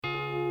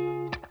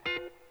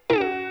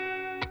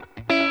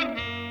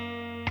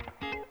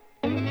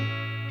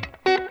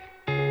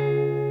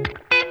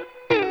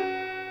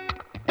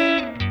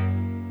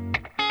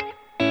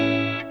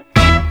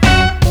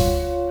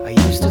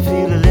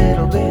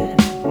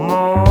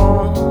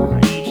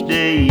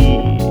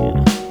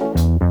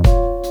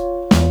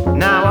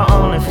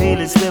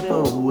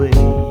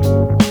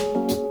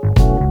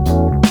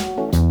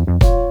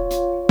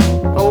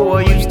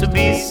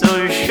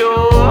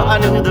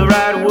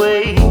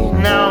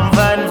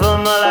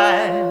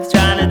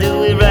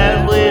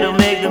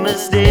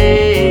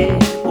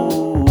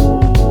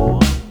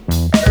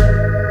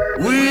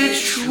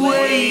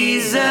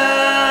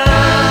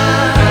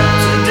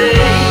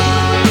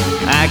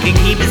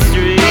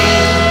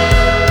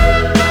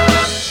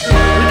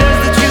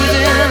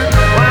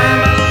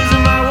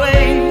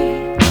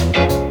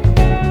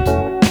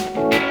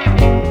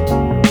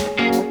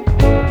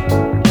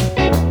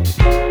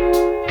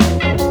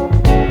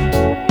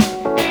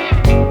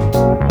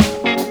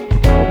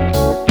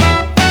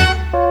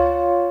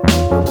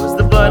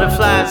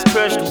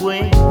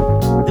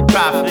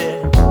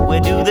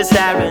the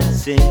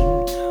sirens sing.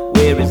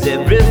 Where is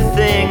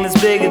everything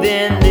that's bigger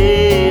than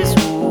this?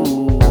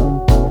 Ooh.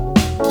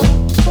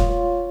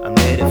 I'm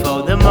ready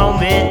for the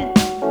moment.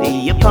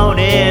 The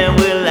opponent,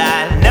 will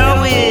I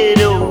know it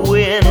or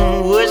win?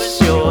 Was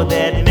sure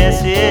that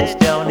message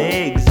don't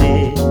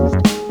exist.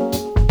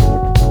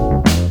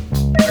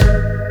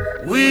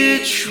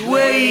 Which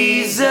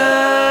way's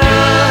up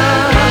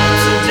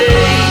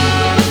today?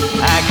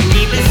 I can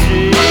keep it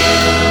straight.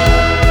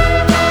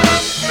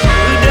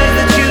 Who does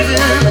the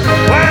choosing?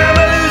 Why am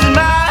I losing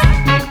my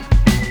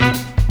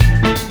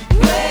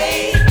way?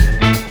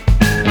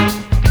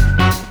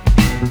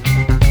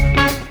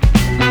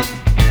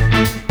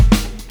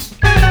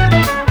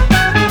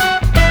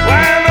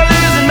 Why am I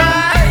losing my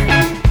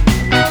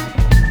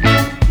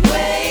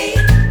way?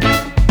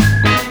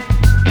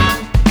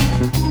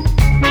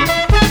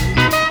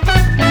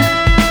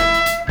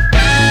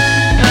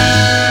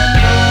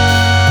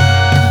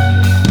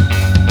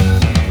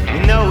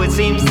 You know, it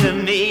seems to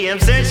me I'm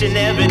searching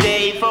every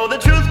day for the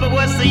truth, but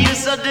what's the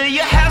use? So do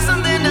you have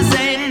something to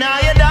say? Now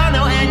you don't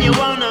know and you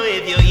won't know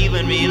if you're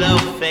even real or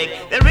fake.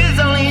 There is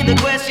only the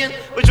question,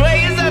 which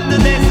way is up to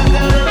this?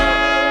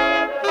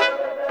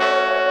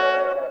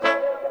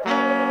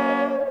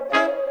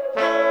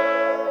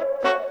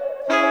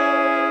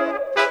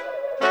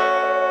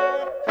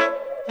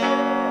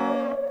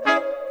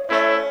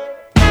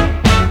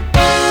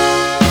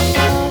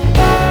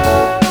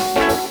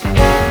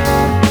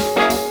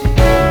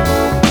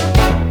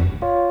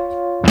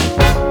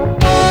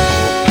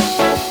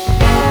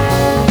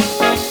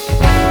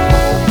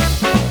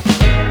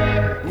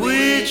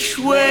 Which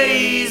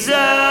way's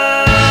up?